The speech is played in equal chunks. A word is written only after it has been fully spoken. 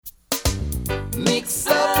Mix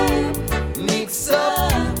up,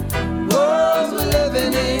 world we're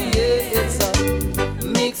living in, yeah, it's a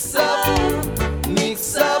mix up,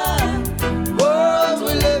 world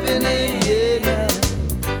we're living in, yeah.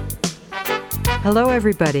 Hello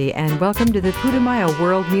everybody, and welcome to the Putumayo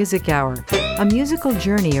World Music Hour, a musical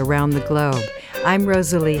journey around the globe. I'm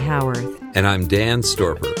Rosalie Howarth. And I'm Dan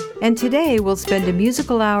Storper. And today we'll spend a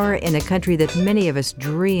musical hour in a country that many of us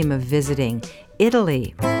dream of visiting,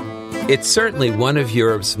 Italy. It's certainly one of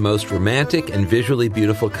Europe's most romantic and visually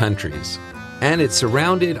beautiful countries, and it's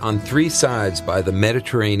surrounded on three sides by the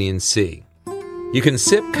Mediterranean Sea. You can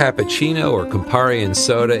sip cappuccino or Campari and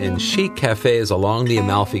soda in chic cafes along the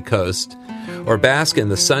Amalfi Coast, or bask in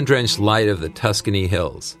the sun-drenched light of the Tuscany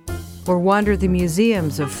hills. Or wander the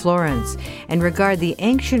museums of Florence and regard the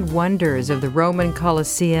ancient wonders of the Roman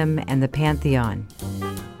Colosseum and the Pantheon.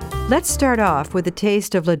 Let's start off with a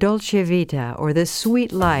taste of La Dolce Vita, or the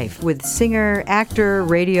sweet life, with singer, actor,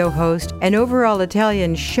 radio host, and overall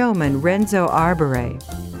Italian showman Renzo Arbore.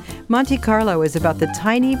 Montecarlo is about the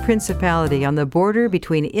tiny principality on the border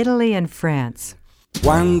between Italy and France.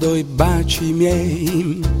 Quando I baci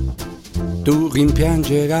miei tu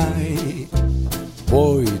rimpiangerai,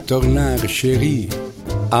 puoi tornare chérie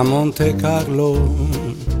a Montecarlo.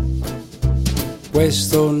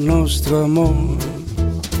 Questo nostro amore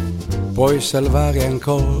puoi salvare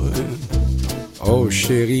ancora, oh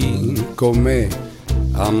chérie, con me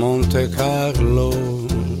a Montecarlo.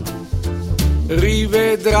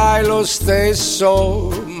 Rivedrai lo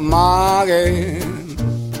stesso mare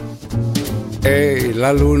e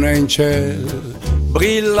la luna in cielo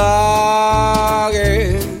brillare.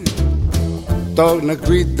 Torna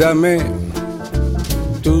qui da me,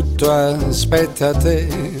 tutto aspetta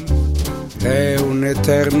te. È un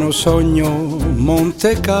eterno sogno,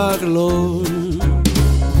 Montecarlo.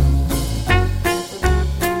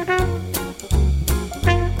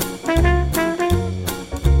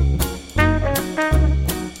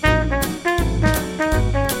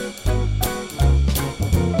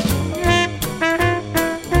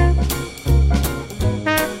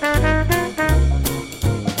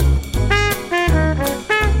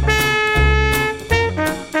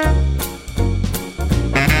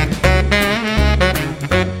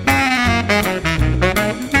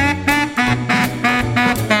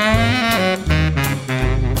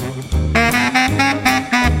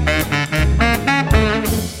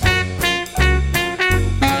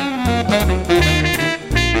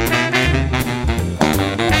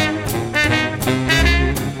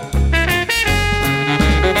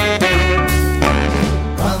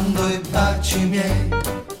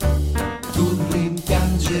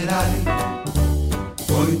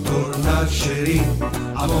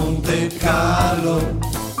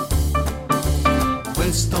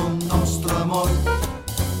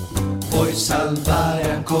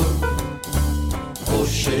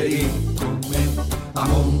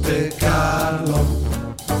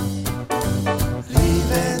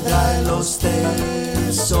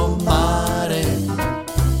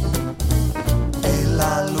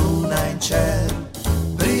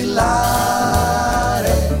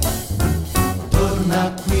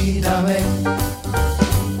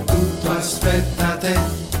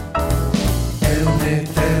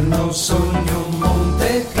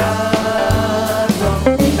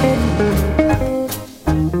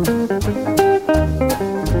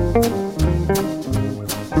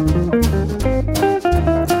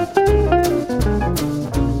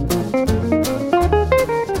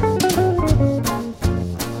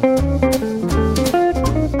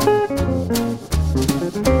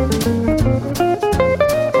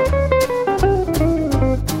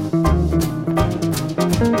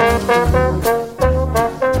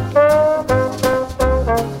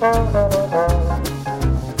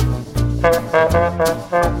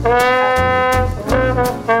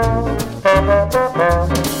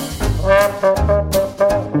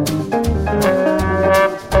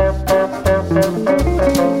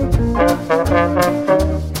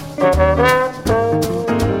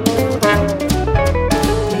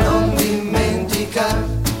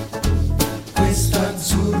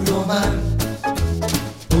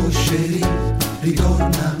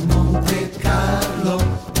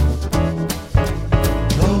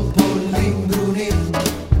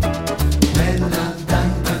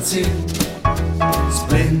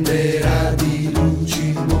 Splenderà di luci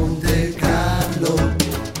il Montecarlo,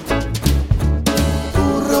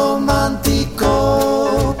 un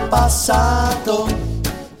romantico passato.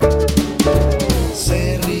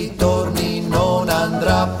 Se ritorni non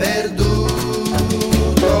andrà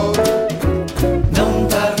perduto, non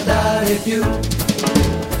tardare più,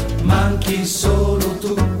 manchi solo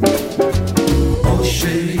tu.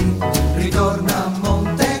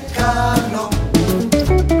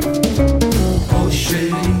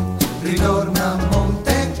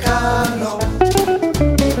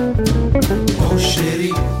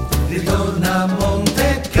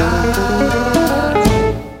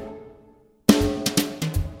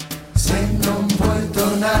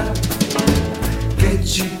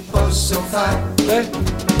 fai?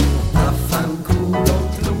 Affanculo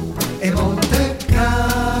tu e Montecarlo.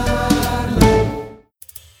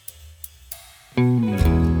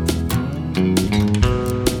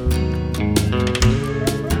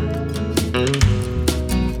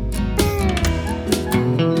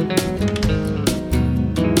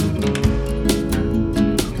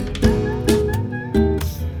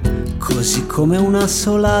 Così come un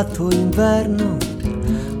assolato inverno,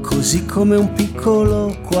 così come un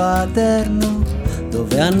piccolo quaderno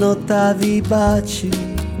dove annotavi i baci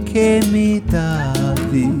che mi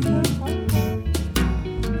davi,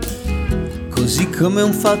 così come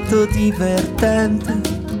un fatto divertente,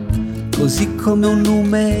 così come un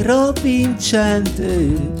numero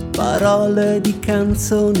vincente, parole di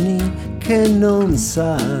canzoni che non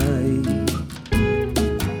sai.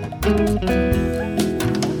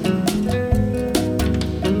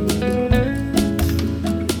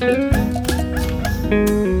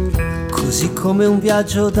 Così come un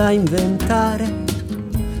viaggio da inventare,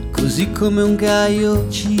 così come un gaio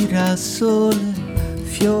girasole,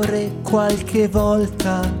 fiore qualche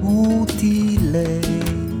volta utile.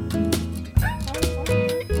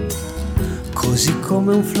 Così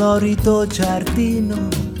come un florido giardino,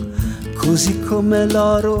 così come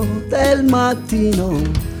l'oro del mattino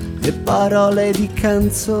e parole di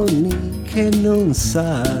canzoni che non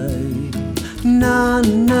sai. Na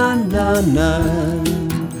na na na.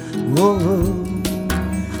 Oh, oh,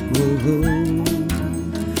 oh.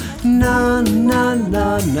 Na na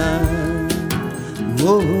na na.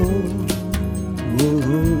 Oh, oh,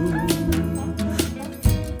 oh.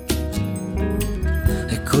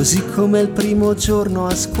 E così come il primo giorno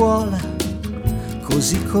a scuola,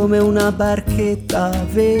 così come una barchetta a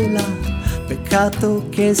vela, peccato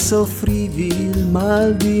che soffrivi il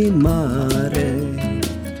mal di mare.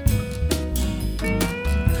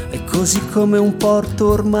 Così come un porto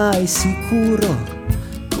ormai sicuro,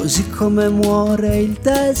 così come muore il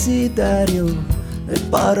desiderio e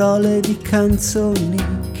parole di canzoni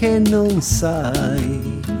che non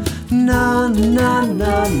sai. Na na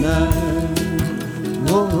na na.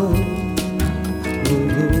 Oh, oh,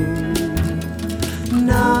 oh.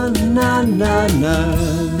 Na na na na.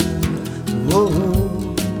 Oh,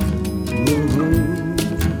 oh, oh.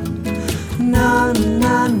 Na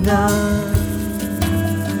na na.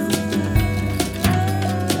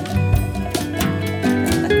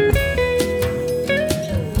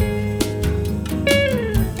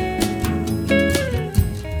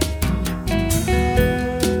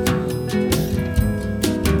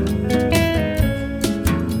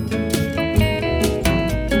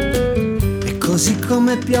 Così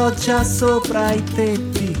come pioggia sopra i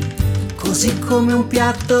tetti, così come un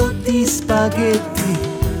piatto di spaghetti,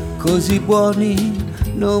 così buoni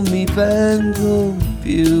non mi vengono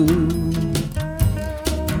più.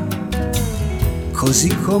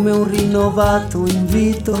 Così come un rinnovato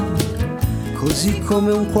invito, così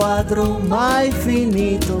come un quadro mai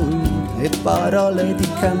finito e parole di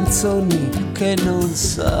canzoni che non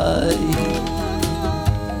sai.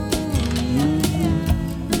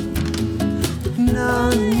 Na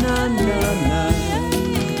na na na.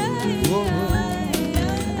 Oh,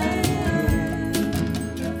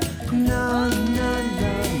 na na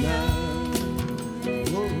na.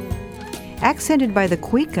 Oh. Accented by the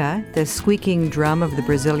cuica, the squeaking drum of the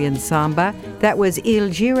Brazilian samba, that was Il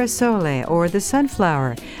Girasole, or the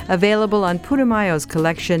Sunflower, available on Putumayo's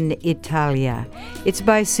collection Italia. It's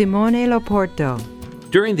by Simone Lo Porto.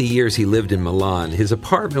 During the years he lived in Milan, his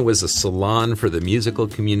apartment was a salon for the musical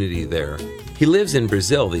community there. He lives in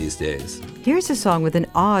Brazil these days. Here's a song with an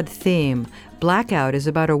odd theme. Blackout is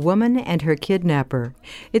about a woman and her kidnapper.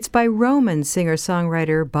 It's by Roman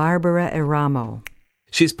singer-songwriter Barbara Eramo.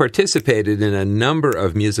 She's participated in a number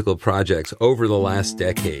of musical projects over the last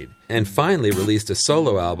decade and finally released a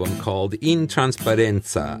solo album called In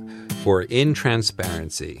Trasparenza, or In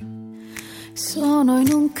Transparency. Sono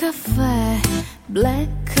in un caffè,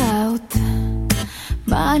 blackout,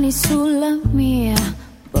 mani sulla mia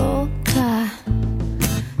bocca,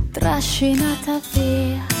 trascinata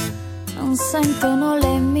via, non sentono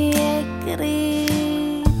le mie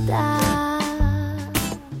grida.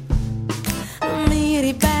 Mi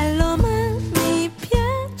ribello ma mi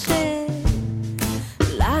piace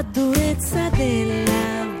la durezza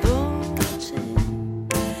della voce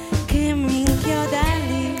che mi inchioda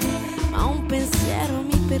lì, ma un pensiero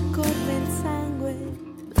mi percorre il sangue.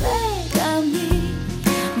 Legami,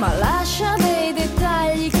 ma lascia dei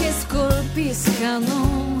dettagli che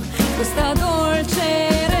scolpiscano questa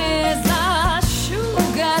dolce resa.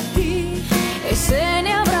 Asciugati e se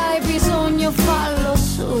ne avrai bisogno fallo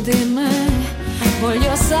su di me.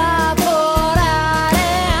 Voglio saporare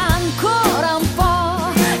ancora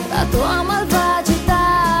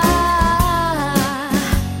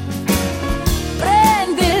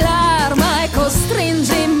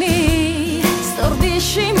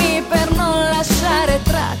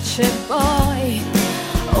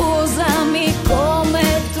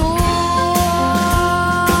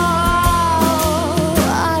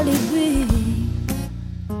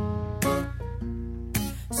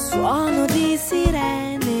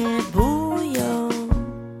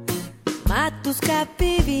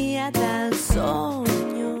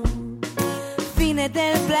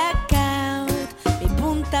blackout, mi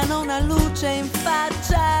puntano una luce in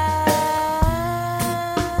faccia.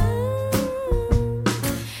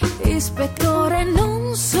 Ispettore,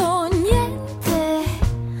 non so niente,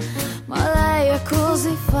 ma lei è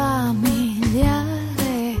così familiare.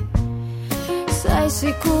 Sei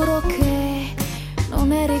sicuro che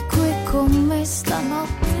non eri qui con me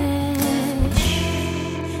stanotte?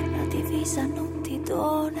 La divisa non ti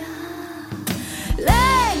dona.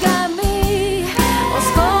 Legami o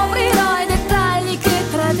scoprirò i dettagli che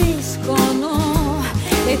tradiscono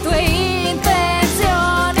le tue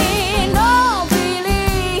intenzioni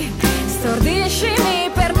nobili. Stordiscimi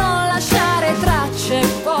per non lasciare tracce,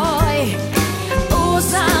 poi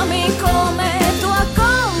usami come tua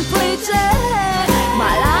complice, ma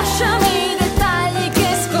lasciami dettagli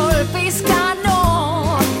che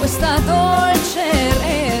scolpiscano questa dolce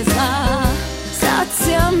resa.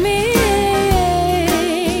 Saziami.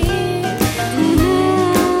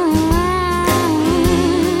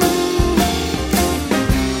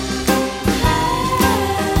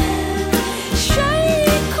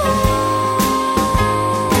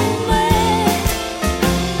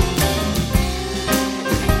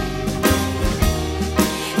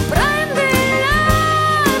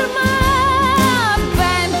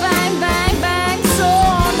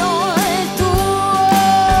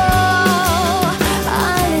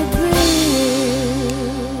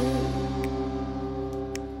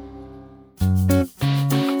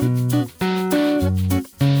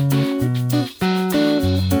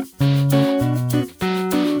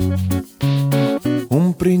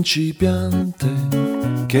 Principiante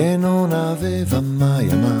che non aveva mai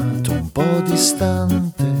amato, un po'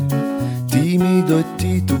 distante, timido e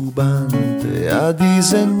titubante, ha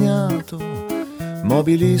disegnato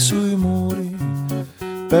mobili sui muri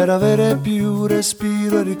per avere più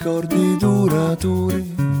respiro e ricordi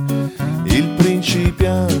duraturi. Il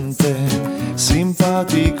principiante,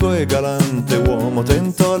 simpatico e galante uomo,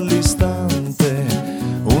 tentò all'istante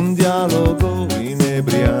un dialogo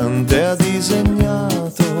inebriante, ha disegnato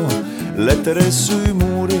lettere sui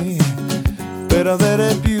muri per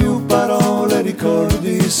avere più parole,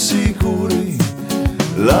 ricordi sicuri.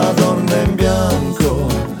 La donna in bianco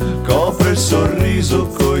copre il sorriso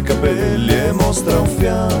coi capelli e mostra un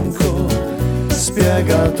fianco,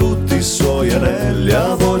 spiega tutti i suoi anelli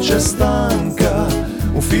a voce stanca,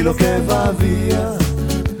 un filo che va via,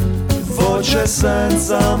 voce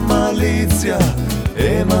senza malizia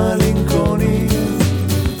e malinconia.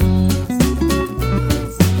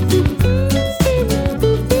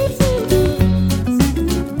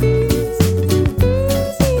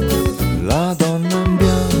 La donna in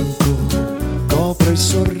bianco copre il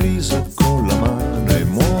sorriso con la mano e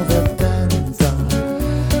muove attenta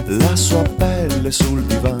la sua pelle sul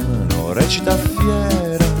divano, recita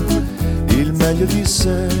fiera il meglio di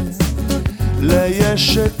sé. Lei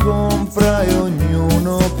esce e compra e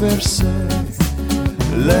ognuno per sé.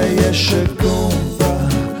 Lei esce e compra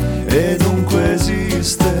e dunque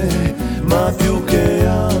esiste, ma più che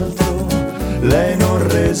altro lei non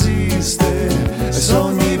resiste ai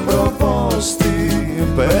sogni proposti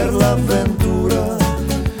per l'avventura,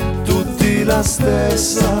 tutti la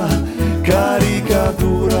stessa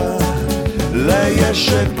caricatura. Lei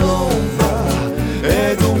esce e compra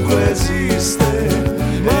e dunque esiste,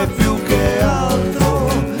 e più che altro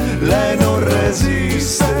lei non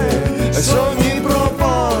resiste ai sogni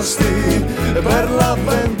proposti per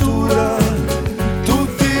l'avventura,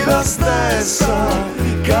 tutti la stessa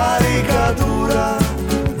caricatura.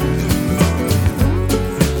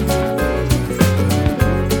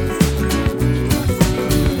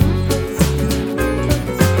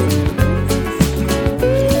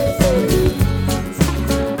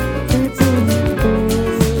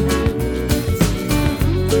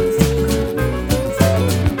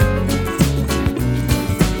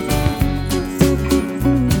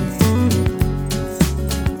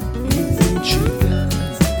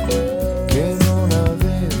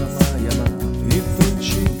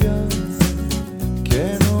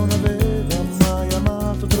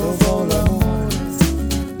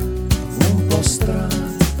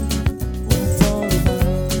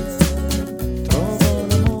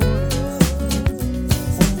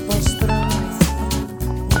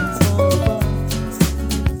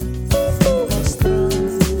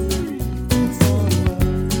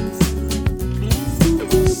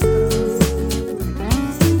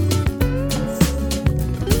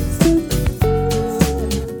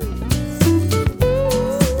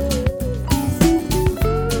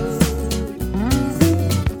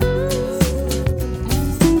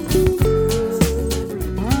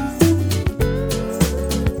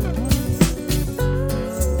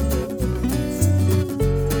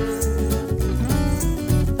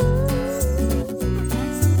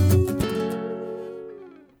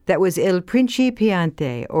 That was Il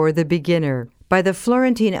Principiante, or The Beginner, by the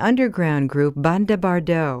Florentine underground group Banda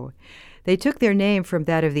Bardot. They took their name from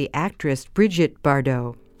that of the actress Brigitte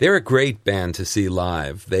Bardot. They're a great band to see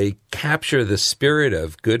live. They capture the spirit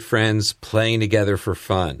of good friends playing together for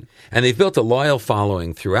fun. And they've built a loyal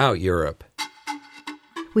following throughout Europe.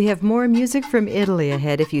 We have more music from Italy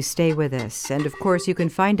ahead if you stay with us. And of course, you can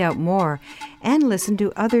find out more and listen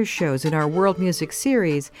to other shows in our World Music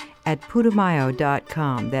series at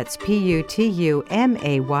putumayo.com. That's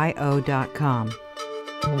Putumayo.com.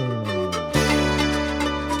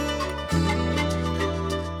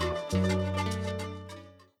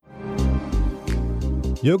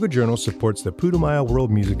 Yoga Journal supports the Putumayo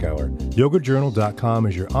World Music Hour. YogaJournal.com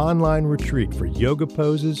is your online retreat for yoga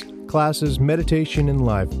poses, classes, meditation, and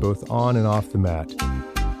life, both on and off the mat.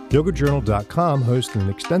 YogaJournal.com hosts an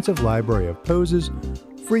extensive library of poses,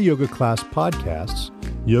 free yoga class podcasts,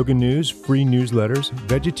 yoga news, free newsletters,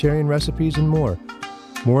 vegetarian recipes, and more.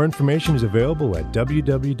 More information is available at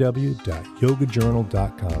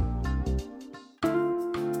www.yogajournal.com.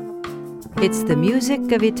 It's the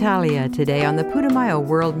music of Italia today on the Putumayo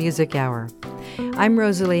World Music Hour. I'm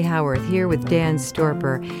Rosalie Howarth here with Dan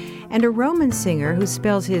Storper and a Roman singer who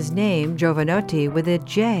spells his name, Giovanotti, with a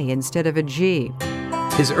J instead of a G.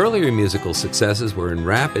 His earlier musical successes were in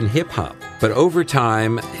rap and hip-hop, but over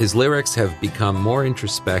time, his lyrics have become more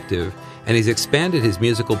introspective, and he's expanded his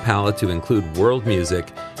musical palette to include world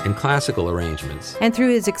music and classical arrangements. And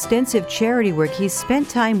through his extensive charity work, he's spent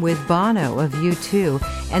time with Bono of U2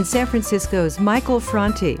 and San Francisco's Michael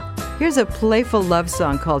Franti. Here's a playful love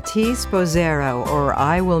song called Ti sposerò, or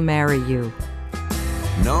I Will Marry You.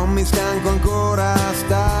 Non mi stanco ancora a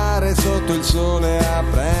stare sotto il sole a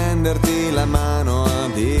prenderti la mano, a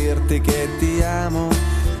dirti che ti amo.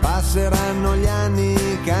 Passeranno gli anni,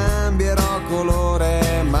 cambierò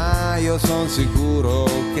colore, ma io son sicuro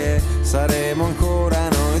che saremo ancora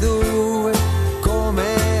noi due,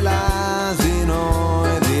 come l'asino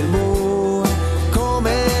ed il bue,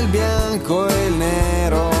 come il bianco e il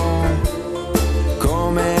nero,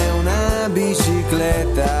 come una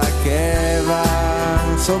bicicletta che va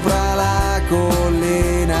sopra la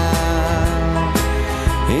collina,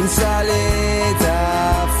 in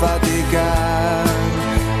salita a fatica,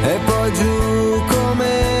 e poi giù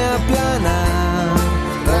come a plana,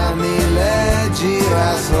 tra mille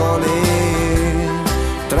girasoli,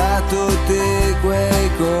 tra tutti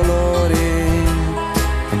quei colori,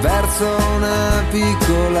 verso una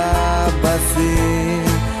piccola abbazia,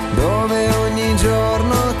 dove ogni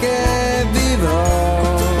giorno che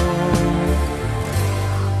vivrò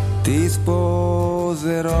ti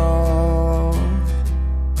sposerò,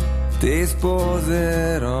 ti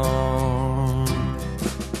sposerò.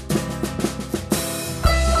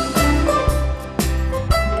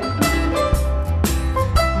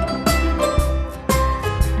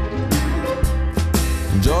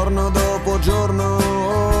 Giorno dopo giorno,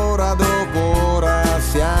 ora dopo ora,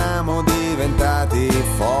 siamo diventati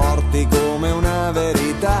forti come una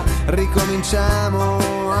verità.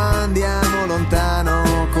 Ricominciamo, andiamo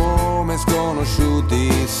lontano come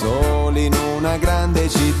sconosciuti, soli in una grande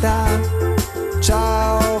città.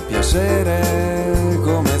 Ciao, piacere,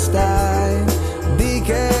 come stai? Di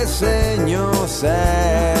che segno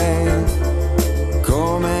sei?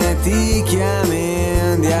 Come ti chiami?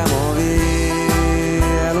 Andiamo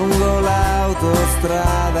via lungo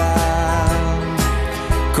l'autostrada,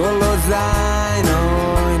 con lo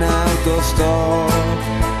zaino in autostop,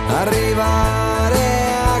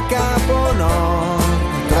 arrivare a Caponord,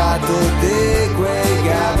 tra tutti quei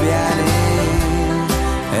gabbiani,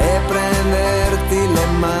 e prenderti le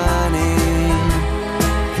mani,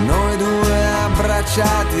 noi due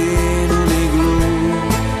abbracciati in un igloo,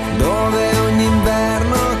 dove ogni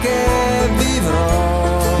inverno che vivrò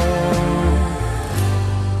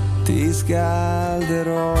ti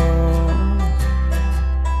scalderò,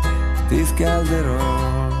 ti scalderò.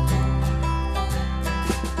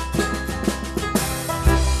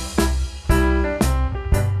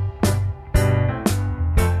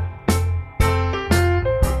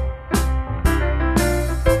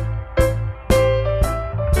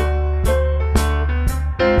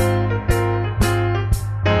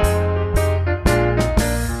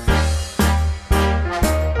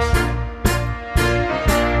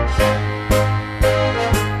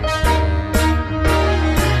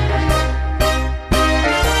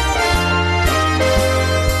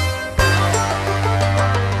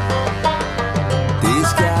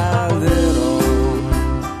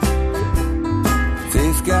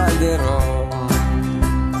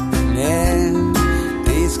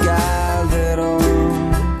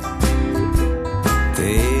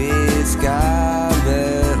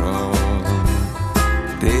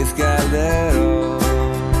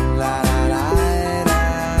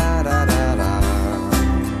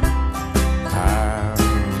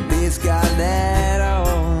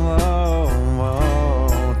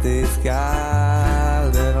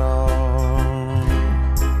 scalderò.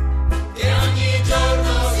 E ogni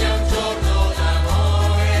giorno sia un giorno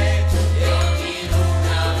d'amore, e ogni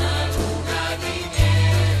luna una luna di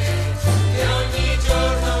miele. E ogni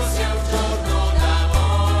giorno sia un giorno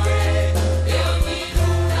d'amore, e ogni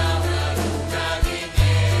luna una luna di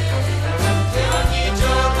miele. E ogni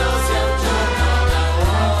giorno sia un giorno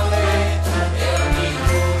d'amore, e ogni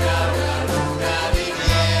luna una luna di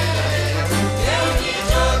miele. E ogni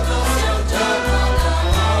giorno sia un giorno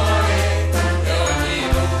d'amore, e ogni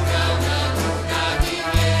luna una luna di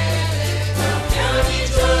miele. E ogni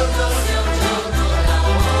giorno sia un giorno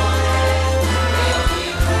d'amore, e ogni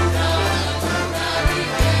luna una luna di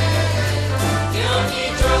miele. E ogni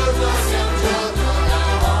giorno sia un giorno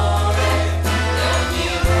d'amore, e ogni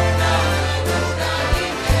luna una luna di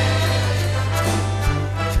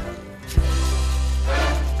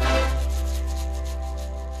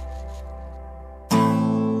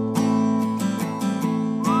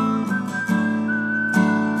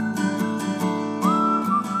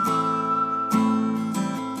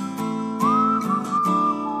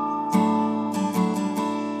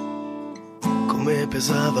Come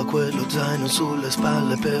pesava quello zaino sulle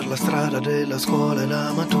spalle per la strada della scuola e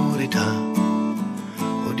la maturità.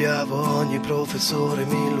 Odiavo ogni professore,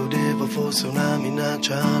 mi illudevo fosse una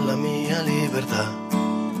minaccia alla mia libertà.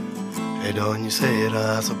 Ed ogni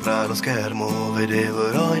sera sopra lo schermo vedevo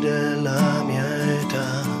eroi della mia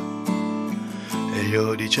età. E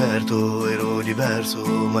io di certo ero diverso,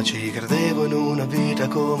 ma ci credevo in una vita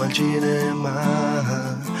come al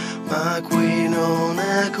cinema. Ma qui non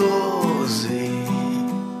è così.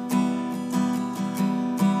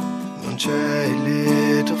 Non c'è il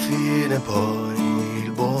lieto fine, poi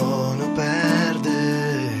il buono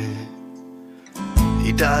perde.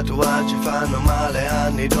 I tatuaggi fanno male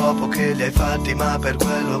anni dopo che li hai fatti, ma per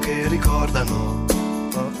quello che ricordano.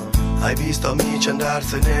 Hai visto amici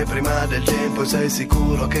andarsene prima del tempo e sei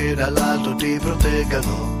sicuro che dall'alto ti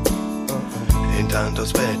proteggano. E intanto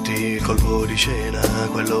aspetti il colpo di scena,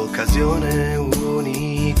 quell'occasione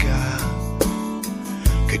unica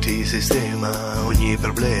che ti sistema ogni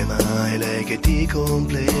problema, è lei che ti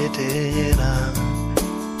completerà.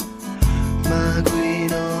 Ma qui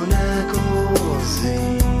non è così.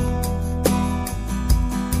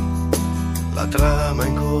 La trama è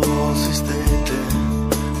inconsistente,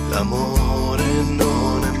 l'amore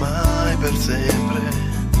non è mai per sempre.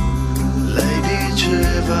 Lei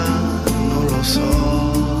diceva non lo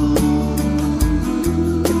so,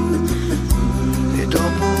 e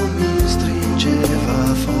dopo mi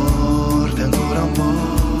stringeva forte ancora un po',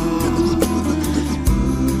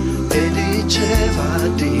 e diceva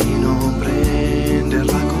di non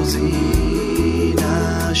prenderla così.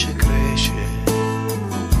 Nasce, cresce,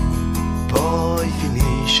 poi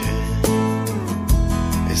finisce,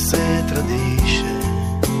 e se tradisce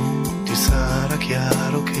ti sarà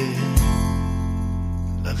chiaro che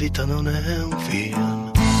la vita non è un film.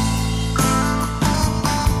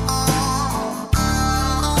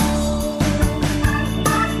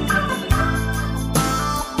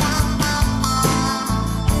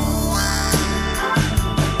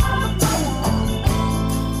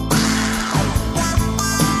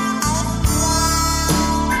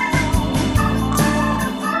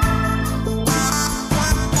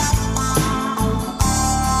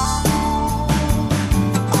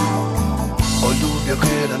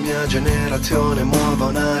 Generazione muova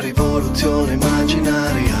una rivoluzione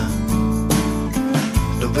immaginaria.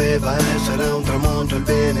 Doveva essere un tramonto il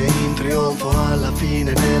bene in trionfo alla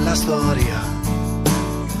fine della storia.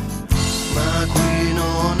 Ma qui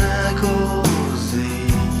non è così.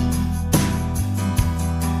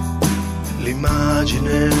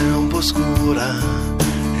 L'immagine è un po' scura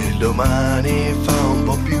e il domani fa un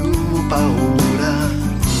po' più paura.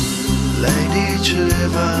 Lei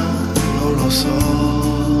diceva non lo so,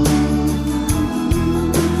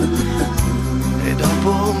 e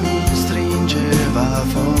dopo mi stringeva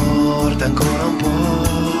forte ancora un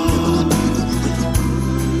po',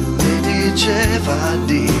 e diceva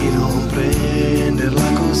di non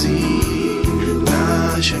prenderla così.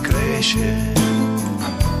 Nasce, cresce,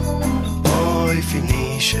 poi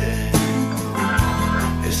finisce,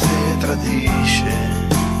 e se tradisce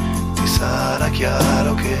ti sarà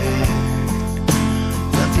chiaro che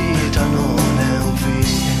la vita non è un film.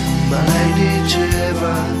 Ma lei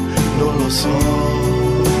diceva non lo so,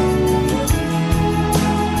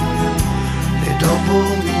 e dopo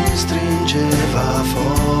mi stringeva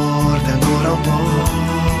forte ancora un po',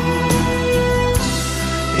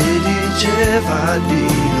 e diceva di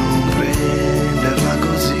non prenderla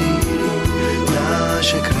così.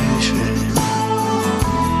 Nasce, cresce,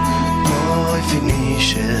 poi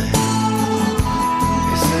finisce,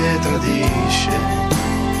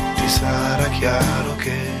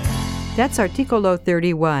 That's Articolo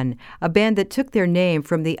 31, a band that took their name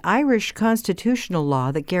from the Irish constitutional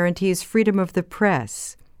law that guarantees freedom of the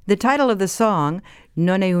press. The title of the song,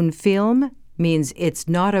 Non è un film, means it's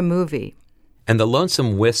not a movie. And the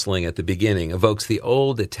lonesome whistling at the beginning evokes the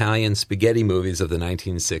old Italian spaghetti movies of the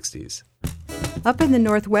 1960s. Up in the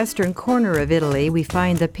northwestern corner of Italy, we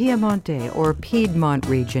find the Piemonte or Piedmont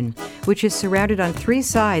region, which is surrounded on three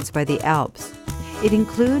sides by the Alps. It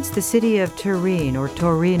includes the city of Turin or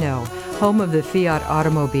Torino, home of the Fiat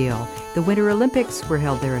automobile. The Winter Olympics were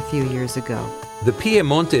held there a few years ago. The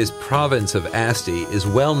Piemonte's province of Asti is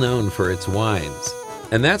well known for its wines.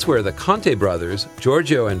 And that's where the Conte brothers,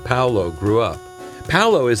 Giorgio and Paolo, grew up.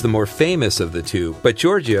 Paolo is the more famous of the two, but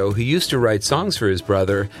Giorgio, who used to write songs for his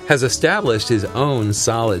brother, has established his own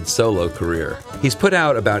solid solo career. He's put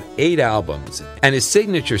out about 8 albums, and his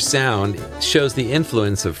signature sound shows the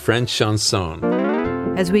influence of French chanson.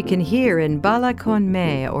 As we can hear in Balla Con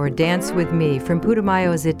Me or Dance With Me from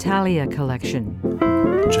Putumayo's Italia collection.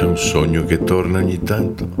 C'è un sogno che torna ogni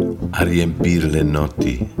tanto a riempire le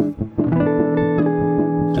notti.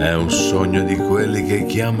 È un sogno di quelli che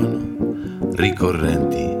chiamano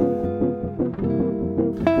ricorrenti.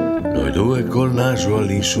 Noi due col naso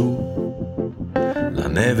all'insù, la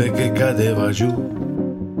neve che cadeva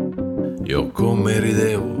giù. Io come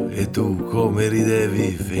ridevo e tu come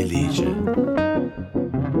ridevi felice.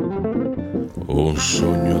 Un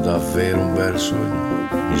sogno davvero, un bel sogno,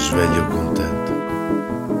 mi sveglio contento.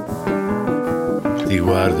 Ti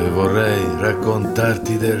guardo e vorrei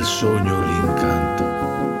raccontarti del sogno l'incanto.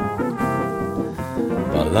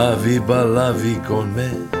 Ballavi con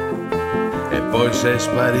me e poi sei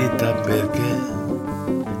sparita perché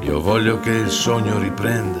io voglio che il sogno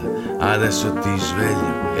riprenda. Adesso ti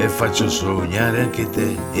sveglio e faccio sognare anche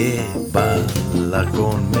te e balla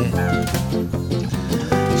con me.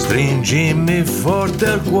 Stringimi forte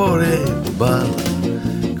al cuore, balla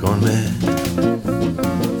con me.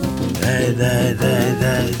 Dai,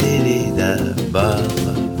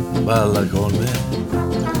 balla con me.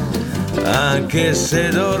 Anche se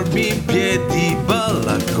dormi in piedi,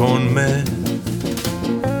 balla con me.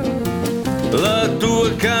 La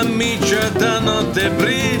tua camicia da notte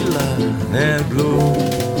brilla nel blu.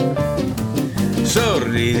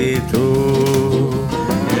 Sorridi tu.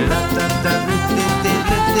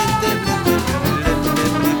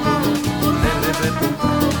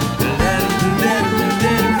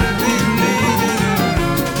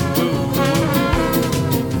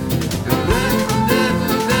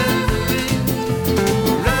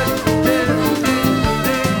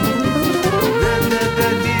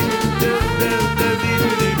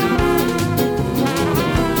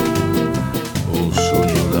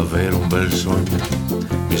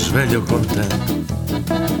 Mi sveglio contento,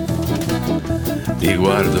 ti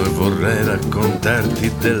guardo e vorrei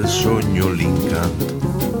raccontarti del sogno l'incanto.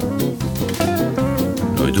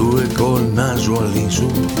 Noi due col naso all'insù,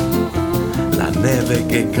 la neve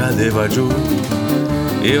che cadeva giù.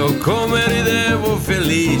 Io come ridevo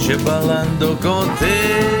felice ballando con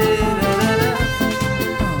te.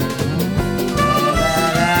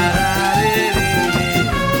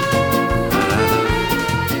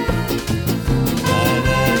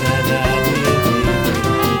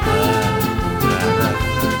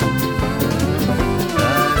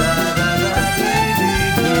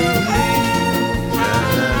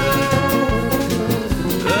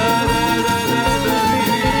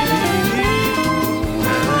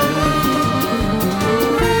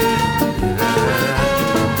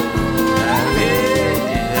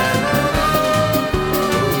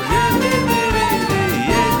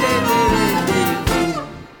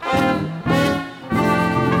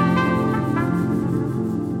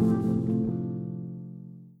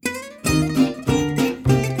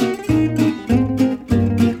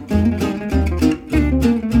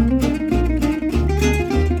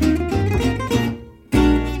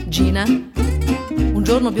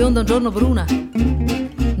 Bionda, un giorno bruna,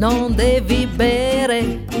 non devi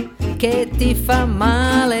bere che ti fa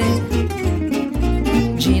male.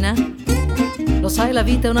 Gina, lo sai la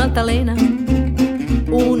vita è un'altalena,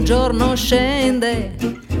 un giorno scende,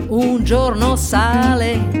 un giorno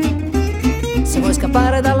sale. Se vuoi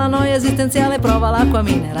scappare dalla noia esistenziale prova l'acqua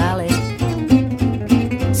minerale.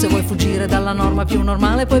 Se vuoi fuggire dalla norma più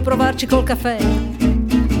normale puoi provarci col caffè.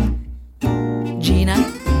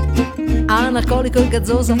 Gina, analcolico e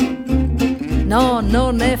gazzosa, no,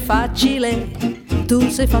 non è facile, tu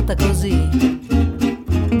sei fatta così.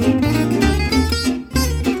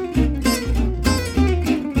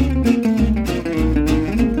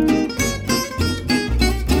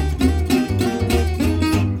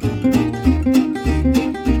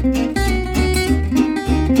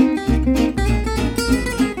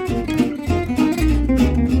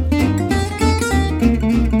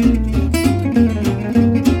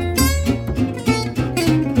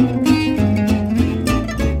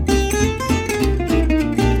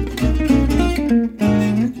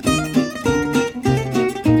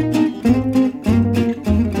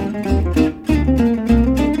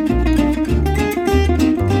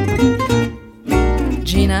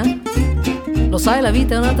 sai, la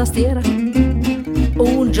vita è una tastiera,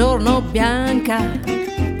 un giorno bianca,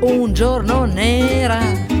 un giorno nera.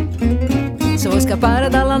 Se vuoi scappare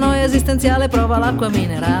dalla noia esistenziale, prova l'acqua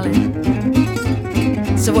minerale.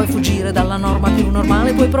 Se vuoi fuggire dalla norma più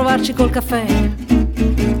normale, puoi provarci col caffè.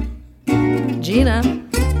 Gina,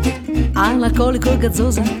 analcolico e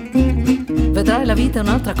gazzosa, vedrai la vita è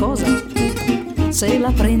un'altra cosa. Se la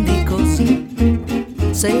prendi così,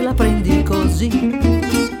 se la prendi così,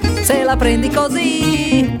 se la prendi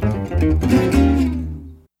così.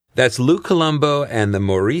 That's Lou Colombo and the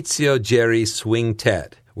Maurizio Geri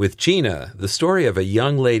Swingtet with Gina, the story of a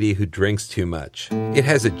young lady who drinks too much. It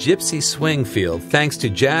has a gypsy swing feel thanks to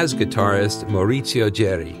jazz guitarist Maurizio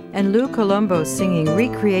Geri. And Lou Colombo's singing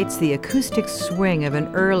recreates the acoustic swing of an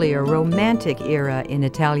earlier romantic era in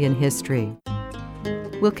Italian history.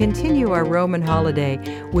 We'll continue our Roman holiday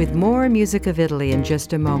with more music of Italy in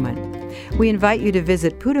just a moment. We invite you to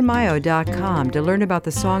visit Putumayo.com to learn about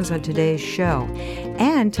the songs on today's show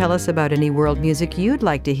and tell us about any world music you'd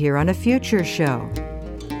like to hear on a future show.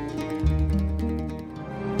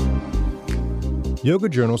 Yoga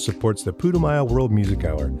Journal supports the Putumayo World Music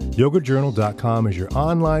Hour. YogaJournal.com is your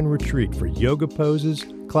online retreat for yoga poses,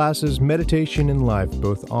 classes, meditation, and life,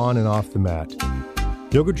 both on and off the mat.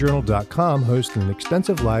 YogaJournal.com hosts an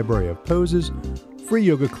extensive library of poses, free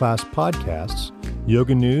yoga class podcasts,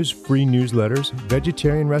 yoga news, free newsletters,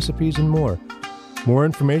 vegetarian recipes, and more. More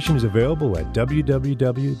information is available at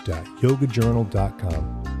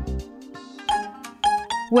www.yogajournal.com.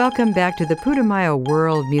 Welcome back to the Putumayo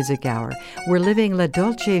World Music Hour. We're living La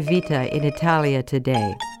Dolce Vita in Italia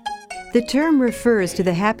today. The term refers to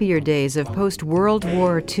the happier days of post-World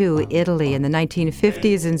War II Italy in the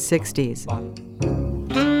 1950s and 60s.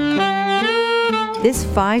 This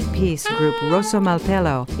five-piece group, Rosso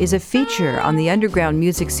Malpelo, is a feature on the underground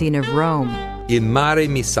music scene of Rome. In Mare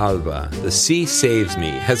Mi Salva, The Sea Saves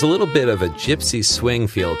Me has a little bit of a gypsy swing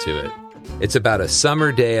feel to it. It's about a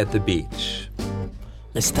summer day at the beach.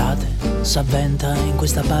 L'estate s'avventa in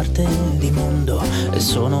questa parte di mondo e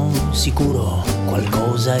sono sicuro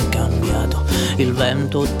qualcosa è cambiato. Il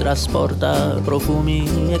vento trasporta profumi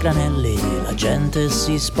e granelli, la gente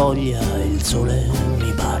si spoglia, il sole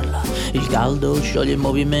mi parla. Il caldo scioglie i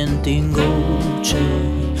movimenti in gocce,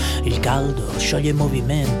 il caldo scioglie i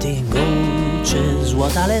movimenti in gocce,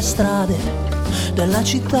 svuota le strade della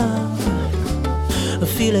città.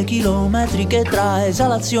 File chilometriche tra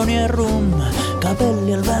esalazioni e rum,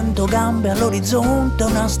 capelli al vento, gambe all'orizzonte,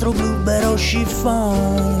 un astro blu bero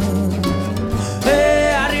chiffon. E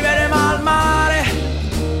arriveremo al mare,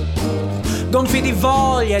 gonfi di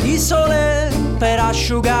voglia e di sole, per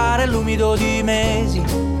asciugare l'umido di mesi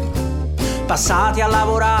passati a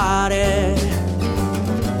lavorare.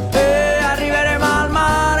 E arriveremo al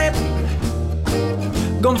mare,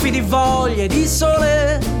 gonfi di voglia e di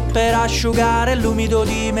sole, per asciugare l'umido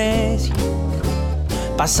di mesi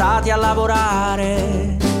passati a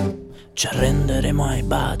lavorare. Ci arrenderemo ai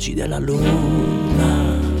baci della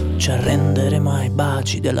luna, ci arrenderemo ai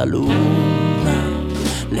baci della luna.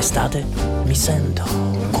 L'estate mi sento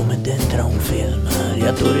come dentro a un film, gli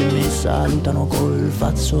attori mi salutano col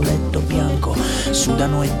fazzoletto bianco,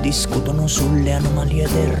 sudano e discutono sulle anomalie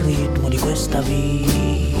del ritmo di questa vita.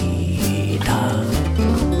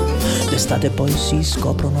 D'estate poi si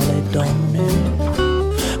scoprono le donne,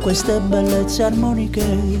 queste bellezze armoniche,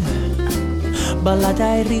 ballate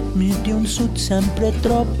ai ritmi di un sud sempre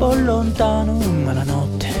troppo lontano, ma la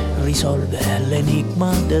notte risolve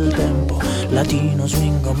l'enigma del tempo. Latino,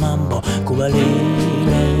 swingo, mambo, Cuba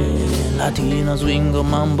libre, latino, swingo,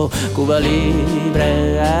 mambo, Cuba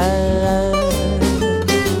libre.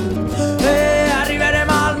 E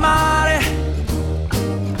arriveremo al mare,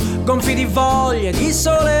 gonfi di voglia e di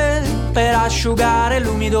sole, per asciugare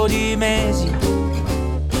l'umido di mesi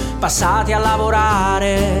passati a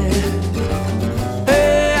lavorare.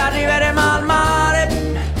 E arriveremo al mare,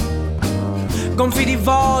 gonfi di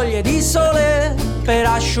voglia e di sole, per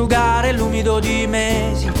asciugare l'umido di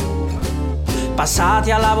mesi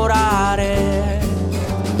passati a lavorare.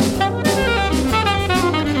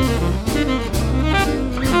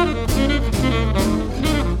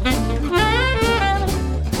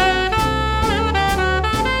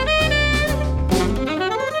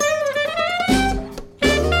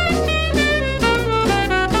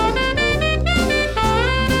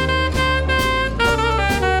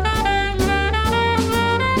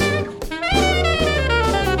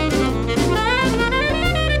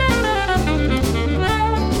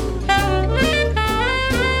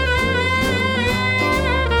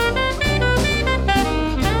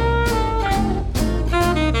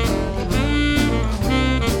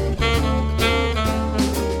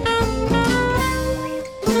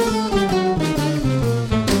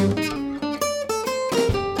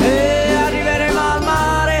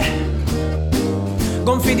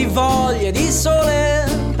 gonfi di voglia e di sole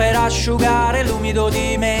per asciugare l'umido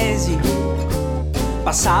di mesi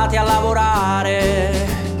passati a lavorare.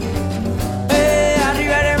 E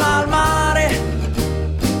arriveremo al mare,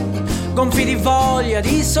 gonfi di voglia e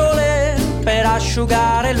di sole per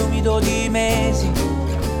asciugare l'umido di mesi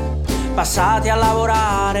passati a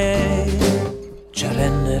lavorare. Ci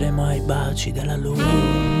arrenderemo ai baci della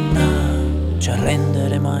luna, ci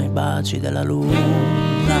arrenderemo ai baci della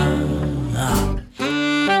luna.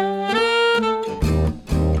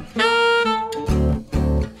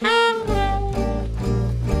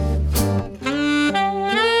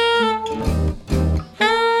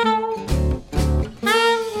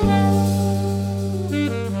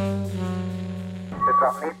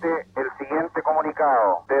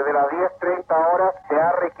 Desde las 10:30 horas se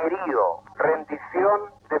ha requerido rendición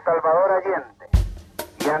de Salvador Allende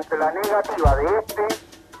y ante la negativa de este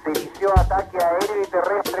se inició ataque aéreo y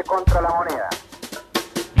terrestre contra la moneda.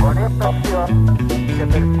 Con esta acción se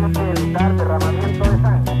persigue evitar derramamiento de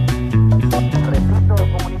sangre. Repito el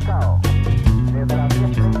comunicado. Desde las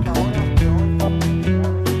 10:30 horas de hoy...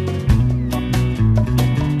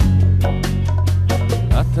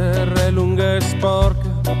 La terra è lunga e sporca,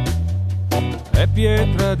 è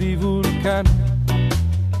pietra di vulcani,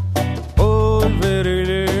 polvere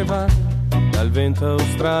levata dal vento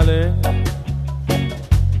australe.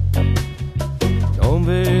 Non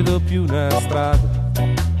vedo più una strada,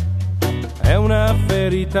 è una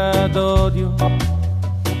ferita d'odio,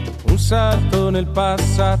 un salto nel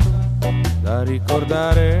passato da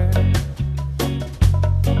ricordare.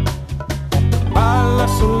 Balla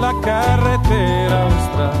sulla carretera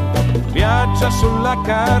australe, viaggia sulla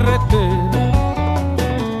carretera.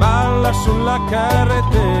 Balla sulla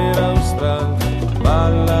carretera austral,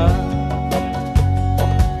 balla.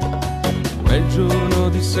 Quel giorno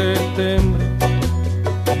di settembre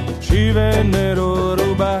ci vennero a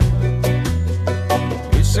rubare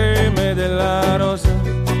il seme della rosa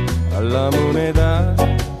alla moneta.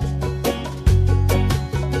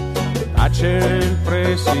 Tace il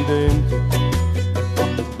presidente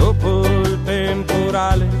dopo il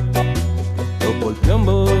temporale, dopo il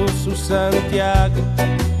piombo su Santiago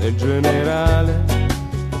del generale.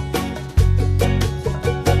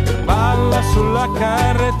 Balla sulla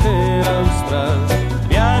carretera austral,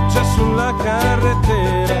 viaggia sulla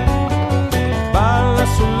carretera. Balla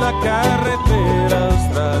sulla carretera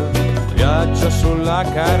austral, viaggia sulla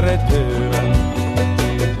carretera.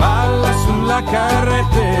 Balla sulla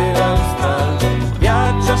carretera austral,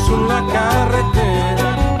 viaggia sulla carretera.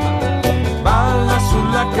 Balla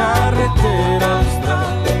sulla carretera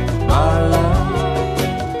austral, balla.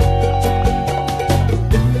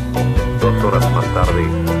 2 horas más tarde,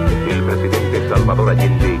 el presidente Salvador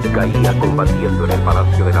Allende caía combatiendo en el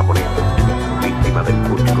Palacio de Napoleón, víctima del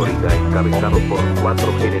putsch gorila encabezado por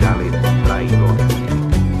 4 generales traidores.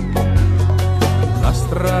 La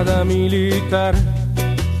strada militare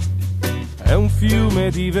è un fiume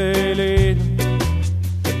di veleno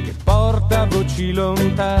che porta voci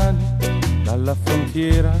lontane dalla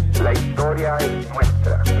frontiera. La historia es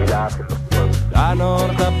nuestra, y la hacen los pueblos. Da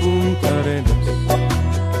nord a Punta Arenas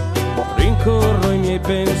rincorro i miei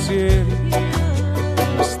pensieri,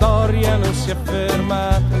 la storia non si è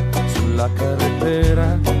fermata sulla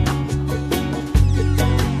carretera.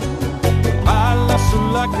 Balla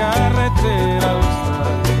sulla carretera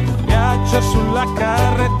australe, viaggia sulla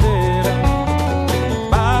carretera.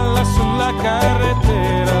 Balla sulla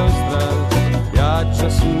carretera australe, viaggia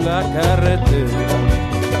sulla carretera.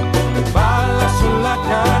 Balla sulla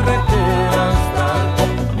carretera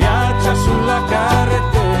australe, viaggia sulla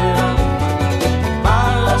carretera.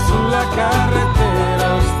 Balla sulla carretera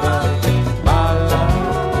australe, balla.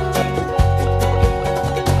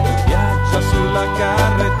 Viaggia sulla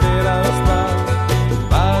carretera australe,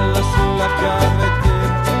 balla sulla carretera.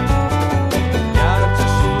 Viaggia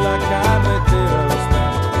sulla carretera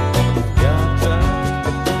australe, viaggia.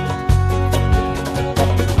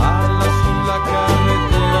 Balla sulla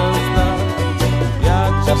carretera australe,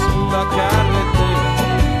 viaggia sulla carretera.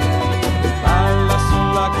 Balla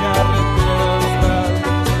sulla carretera australe,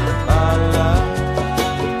 balla.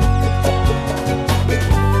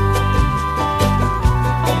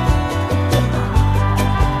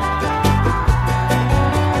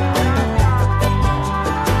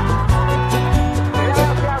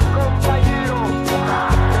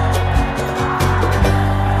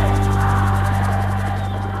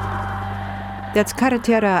 That's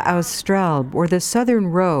Carretera Austral, or the Southern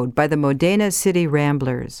Road, by the Modena City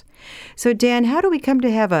Ramblers. So, Dan, how do we come to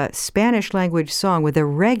have a Spanish-language song with a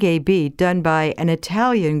reggae beat done by an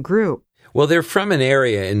Italian group? Well, they're from an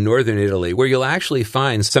area in northern Italy where you'll actually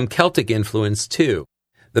find some Celtic influence, too.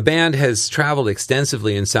 The band has traveled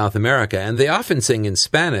extensively in South America, and they often sing in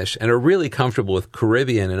Spanish and are really comfortable with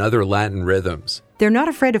Caribbean and other Latin rhythms. They're not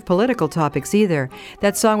afraid of political topics either.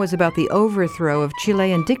 That song was about the overthrow of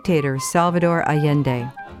Chilean dictator Salvador Allende.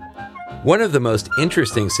 One of the most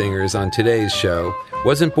interesting singers on today's show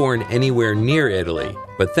wasn't born anywhere near Italy,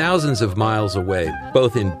 but thousands of miles away,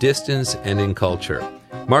 both in distance and in culture.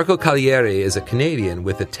 Marco Cagliari is a Canadian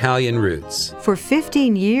with Italian roots. For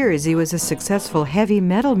 15 years, he was a successful heavy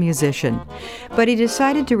metal musician, but he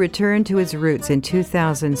decided to return to his roots in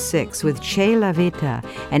 2006 with C'è la Vita,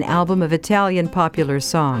 an album of Italian popular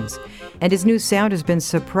songs. And his new sound has been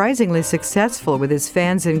surprisingly successful with his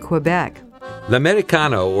fans in Quebec.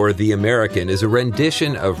 L'Americano, or The American, is a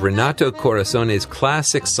rendition of Renato Corazone's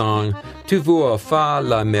classic song Tu vuoi fare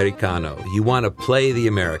l'americano, you want to play the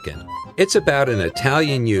American. It's about an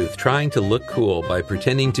Italian youth trying to look cool by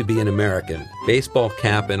pretending to be an American, baseball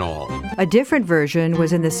cap and all. A different version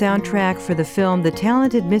was in the soundtrack for the film The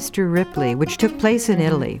Talented Mr. Ripley, which took place in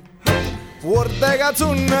Italy. Guarda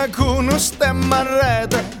cazzuna con un stemma a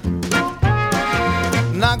rete,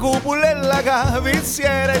 una cupolella che vi si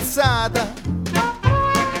è rezzata,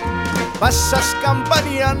 passa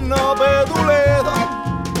scampagnano per Toledo,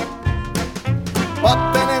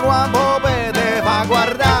 vattene qua popete fa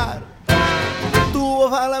guardare. Tu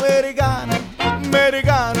fa l'americano,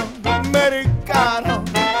 americano, americano,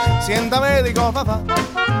 sienta medico fa.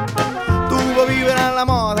 Tu vuoi vivere alla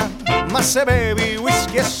moda, ma se bevi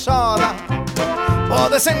whisky e soda,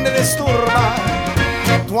 poi senti disturbare.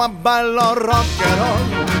 Tu ballo rock and roll,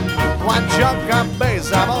 tu gioca a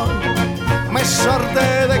baseball, ma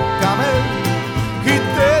sorte de camelli, chi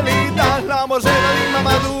te li dà la mosera di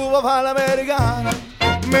mamma. Tu vuoi fa l'americano,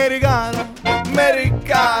 americano,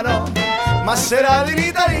 americano, ma sarà di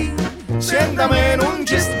Italia, senta me non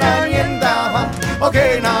ci sta niente a fa.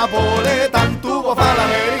 Ok napoletano, tu vuoi fa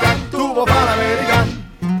l'americano, tu vuoi fa l'americano.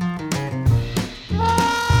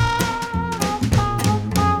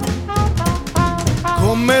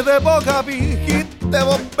 Come te può capire chi te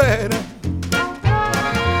va bene,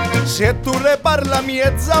 se tu le parla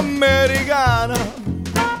miezza americana,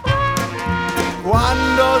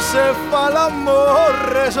 quando si fa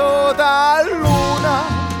l'amore sotto la luna,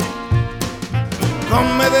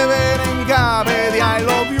 come te viene in capo di I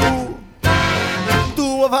love you.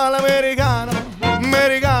 Tu vuoi fa l'americano,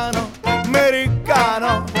 americano,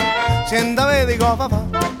 americano, senta medico fa.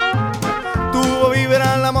 Tu vuoi vivere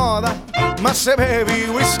alla moda, ma se bevi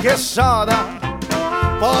whisky e soda,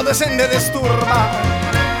 poi te senti disturbare.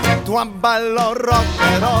 Tu ballo rock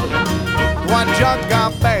and roll, tu gioca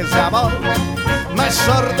a baseball, ma è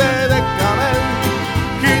sorte de camelli,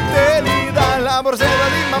 chi te li dà la borsetta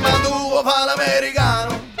di mamma. Tu vuoi fa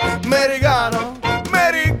l'americano, americano,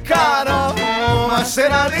 americano, ma se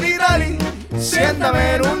la di Italia, sienta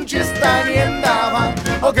me non ci sta niente a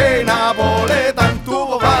fa. Ok napoletano, tu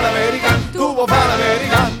vuoi fa l'americano, tu vuoi fa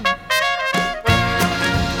l'americano.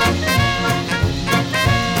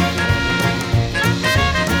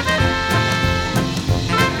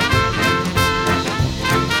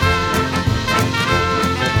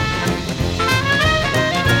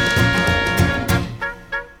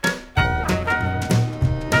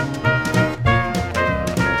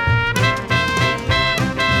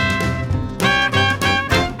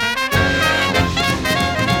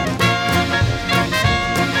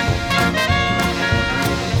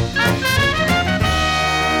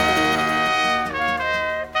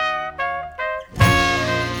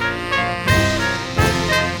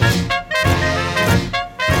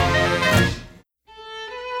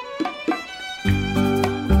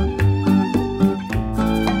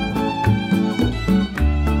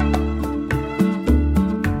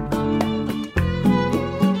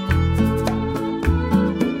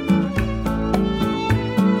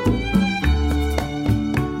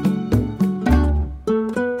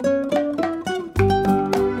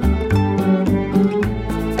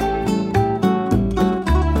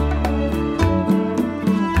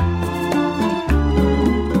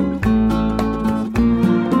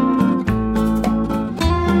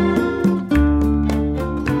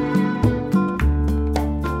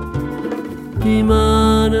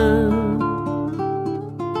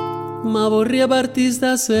 Ma vorrei partire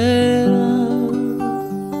stasera,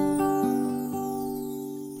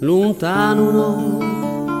 lontano no,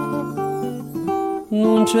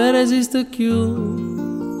 non ci resiste più.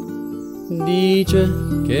 Dice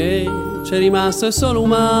che c'è rimasto solo un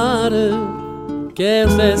mare, che è lo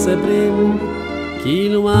stesso prima che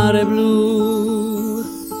il mare blu.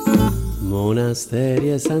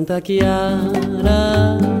 Monasteri e Santa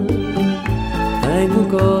Chiara, tengo un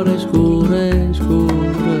cuore scuro, scuro,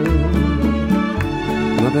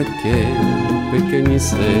 ma perché ogni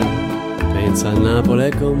sera pensa a Napoli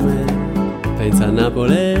con me, pensa a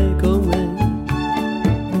Napoli con me.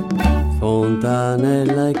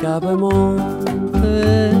 Fontanella e Capamonte,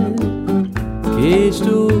 che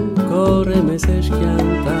tu corre me se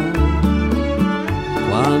schianta,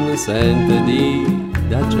 quando sente di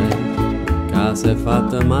da gente che si è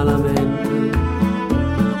fatta malamente.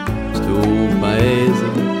 Stu paese,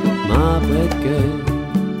 ma perché?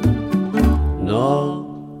 No,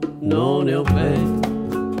 non ne ho vedo,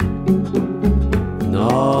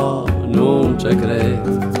 no, non ci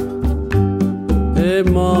credo. E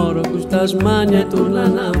moro questa smania e torna a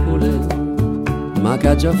Napoli, ma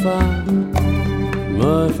che già fa,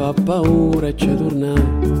 mi fa paura e ci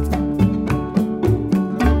torna.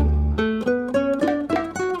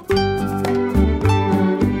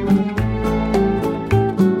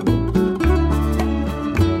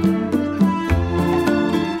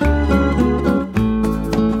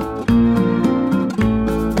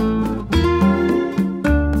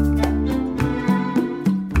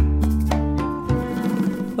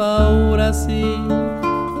 Paura sì,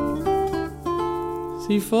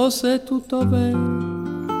 se fosse tutto bene,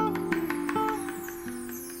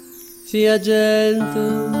 sia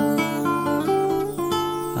gente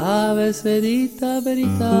avesse dita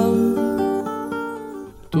verità,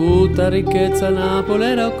 tutta ricchezza Napoli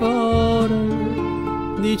era ancora,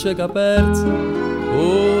 dice che ha perso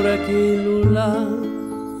ora chi nulla.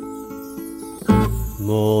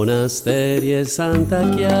 Monasteri e Santa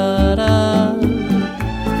Chiara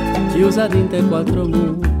chiusa dentro quattro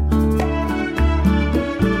muri,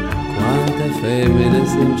 quante femmine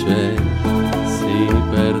sincere si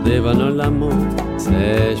perdevano l'amore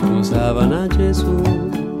se sposavano a Gesù.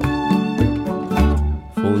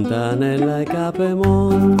 Fontanella e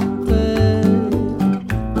Capamonte,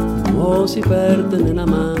 mo si perde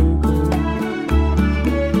nell'amante,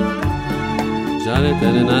 già ne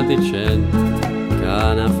tene nati 100, che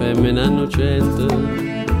una femmina innocente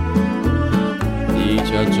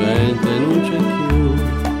dice a gente non c'è più.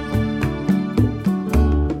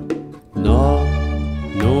 No,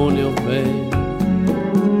 non ne ho vedo,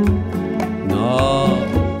 no,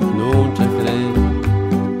 non ci credo.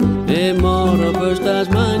 E moro per sta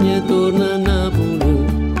smania e torna a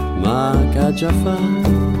Napoli, ma che già fa,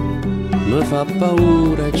 mi fa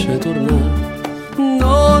paura e ci torna.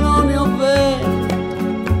 No, non ne ho vedo,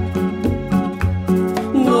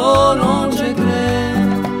 no, non ci credo.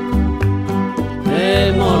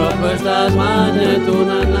 E moro questa smania e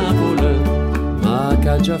torna a Napoli, ma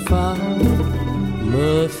che già fa,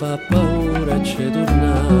 mi fa paura e ci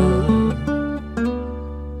torna.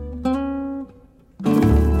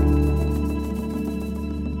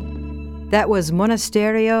 That was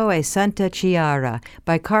Monasterio e Santa Chiara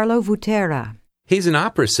by Carlo Vutera. He's an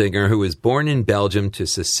opera singer who was born in Belgium to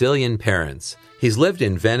Sicilian parents. He's lived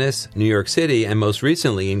in Venice, New York City, and most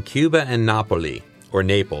recently in Cuba and Napoli, or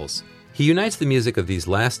Naples. He unites the music of these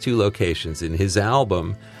last two locations in his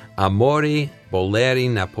album, Amori Boleri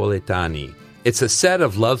Napoletani. It's a set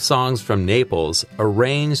of love songs from Naples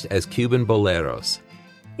arranged as Cuban boleros.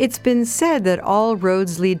 It's been said that all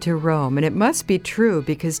roads lead to Rome, and it must be true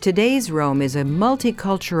because today's Rome is a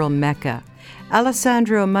multicultural mecca.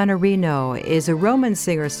 Alessandro Mannarino is a Roman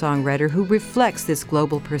singer-songwriter who reflects this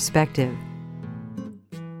global perspective.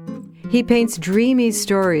 He paints dreamy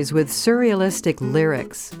stories with surrealistic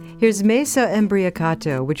lyrics. Here's So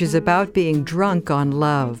Mbriacato, which is about being drunk on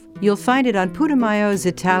love. You'll find it on Putumayo's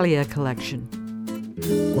Italia collection.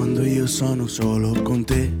 Quando io sono solo con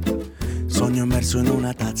te, sogno immerso in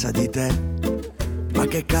una tazza di tè. Ma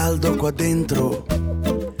che caldo qua dentro,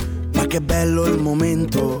 ma che bello il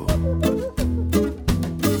momento.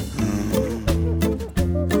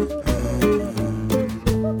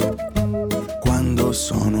 Quando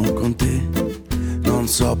sono con te, non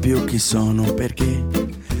so più chi sono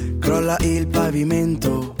perché crolla il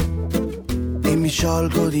pavimento e mi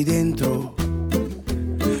sciolgo di dentro.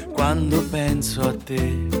 Quando penso a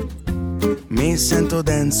te mi sento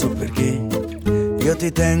denso perché io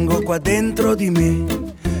ti tengo qua dentro di me,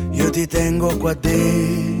 io ti tengo qua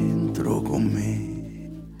dentro con me.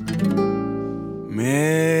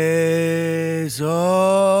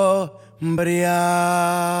 So Mbriacato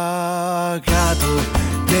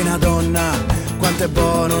di una donna, quanto è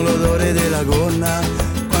buono l'odore della gonna,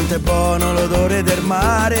 quanto è buono l'odore del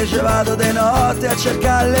mare, ci vado di notte a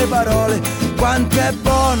cercare le parole, quanto è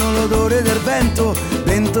buono l'odore del vento,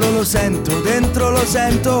 dentro lo sento,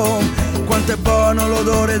 quanto è buono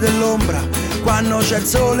l'odore dell'ombra, quando c'è il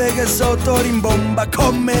sole che sotto rimbomba,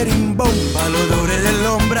 come rimbomba l'odore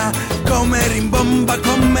dell'ombra, come rimbomba,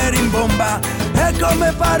 e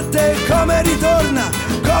come parte, come ritorna,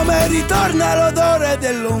 come ritorna l'odore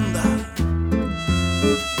dell'onda.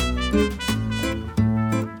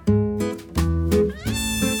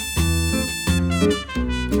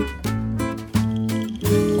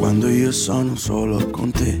 Quando io sono solo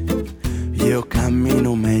con te, io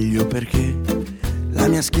cammino meglio perché la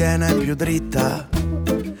mia schiena è più dritta,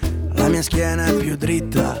 la mia schiena è più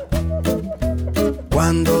dritta.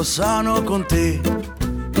 Quando sono con te,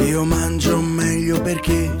 io mangio meglio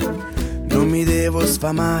perché non mi devo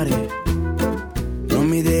sfamare, non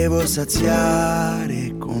mi devo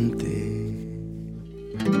saziare con te.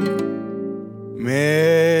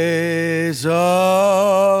 Me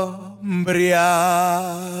so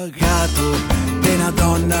mbriacato di una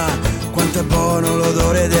donna, quanto è buono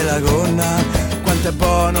l'odore della gonna, quanto è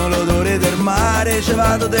buono l'odore del mare, ci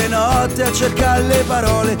vado di notte a cercare le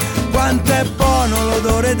parole, quanto è buono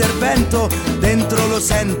l'odore del vento, dentro lo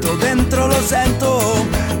sento, dentro lo sento,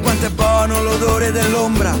 quanto è buono l'odore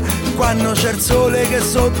dell'ombra, quando c'è il sole che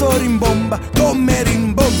sotto rimbomba, come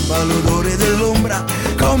rimbomba l'odore dell'ombra,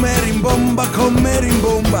 come rimbomba,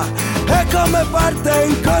 e come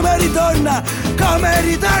parte, come ritorna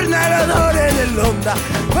l'odore dell'onda.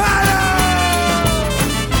 Voilà!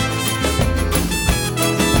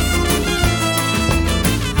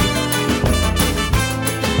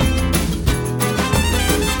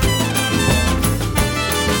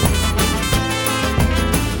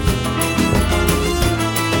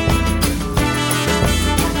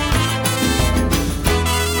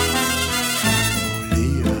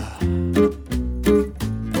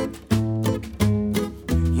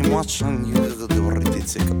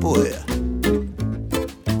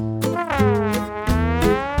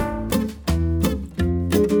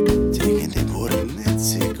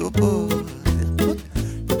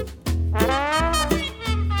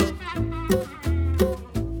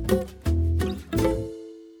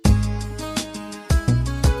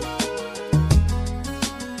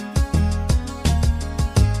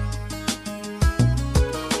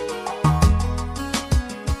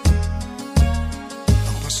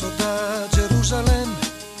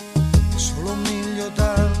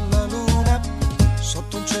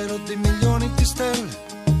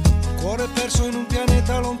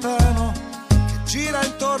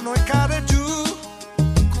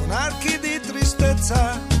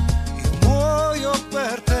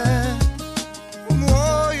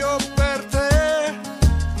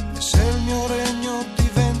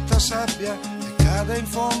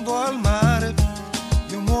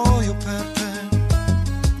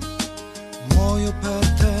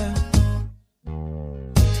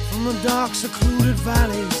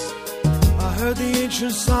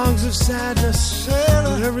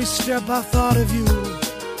 I thought of you,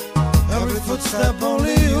 every footstep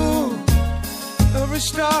only you, every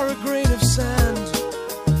star a grain of sand,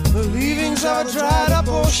 the leavings of a dried up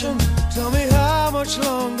ocean. Tell me how much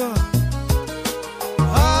longer,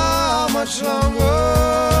 how much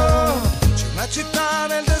longer. C'è una città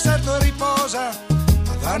nel deserto e riposa,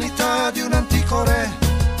 la vanità di un antico re,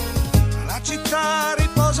 la città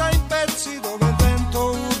riposa in pezzi dove il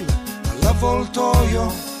vento urla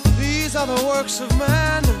all'avvoltoio. These are the works of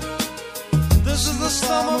man, this is the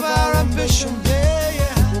sum of our ambition. Yeah,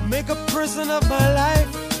 yeah. We'll make a prison of my life,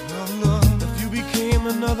 if you became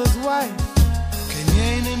another's wife. Che i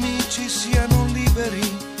miei nemici siano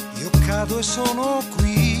liberi, io cado e sono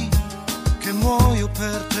qui, che muoio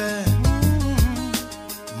per te,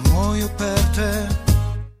 muoio per te.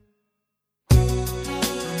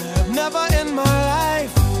 And I've never in my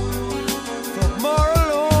life felt more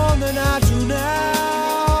alone than I do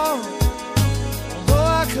now. Although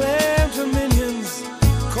I claim dominions,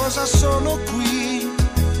 cosa sono qui?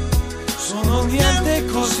 Sono niente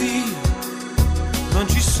così. Non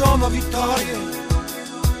ci sono vittorie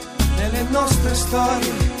nelle nostre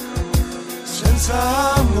storie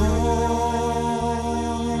senza amore.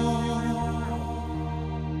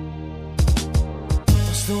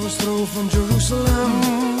 A stone's throw from Jerusalem,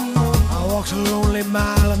 I walked a lonely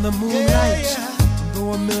mile in the moonlight.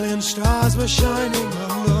 Though a million stars were shining,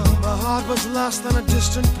 my heart was lost on a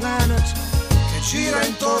distant planet che gira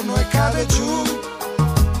intorno e cade giù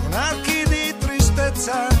con archi di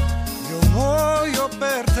tristezza. Io muoio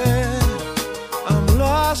per te. I'm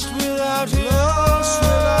lost without you, lost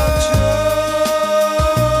without you.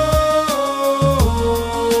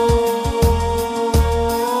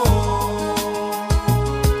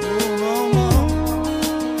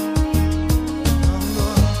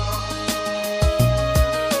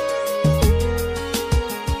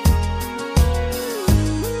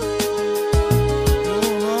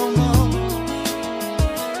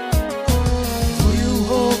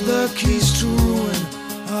 Keys to ruin,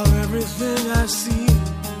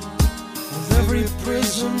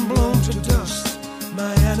 blossom blown to dust,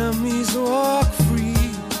 my enemies walk free.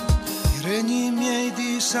 I regni miei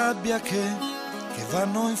di sabbia che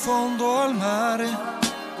vanno in fondo al mare.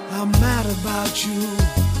 I'm mad about you.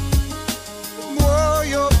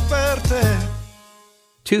 Muoio per te.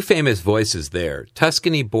 Two famous voices there,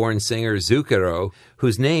 Tuscany-born singer Zucchero,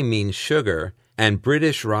 whose name means sugar, and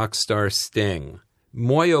British rock star Sting.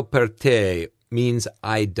 Muoio Per Te means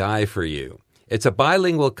I die for you. It's a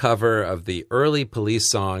bilingual cover of the early Police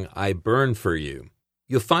song I Burn for You.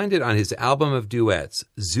 You'll find it on his album of duets,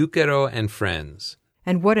 Zucchero and Friends.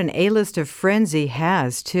 And what an A-list of friends he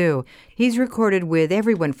has, too. He's recorded with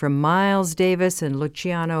everyone from Miles Davis and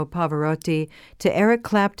Luciano Pavarotti to Eric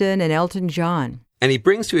Clapton and Elton John. And he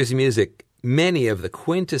brings to his music many of the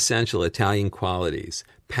quintessential Italian qualities,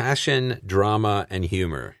 passion, drama, and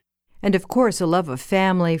humor. And of course, a love of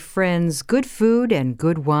family, friends, good food, and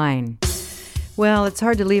good wine. Well, it's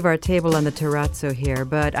hard to leave our table on the terrazzo here,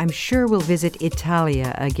 but I'm sure we'll visit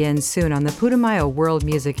Italia again soon on the Putumayo World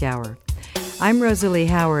Music Hour. I'm Rosalie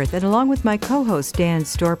Howarth, and along with my co-host Dan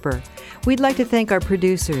Storper, we'd like to thank our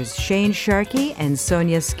producers Shane Sharkey and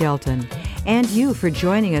Sonia Skelton, and you for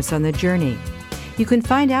joining us on the journey. You can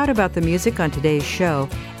find out about the music on today's show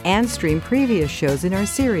and stream previous shows in our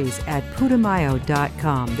series at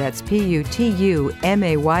putumayo.com. That's PUTUMAYO.com.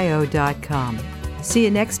 See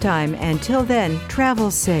you next time, and till then,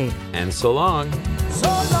 travel safe. And so long. So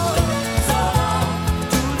long.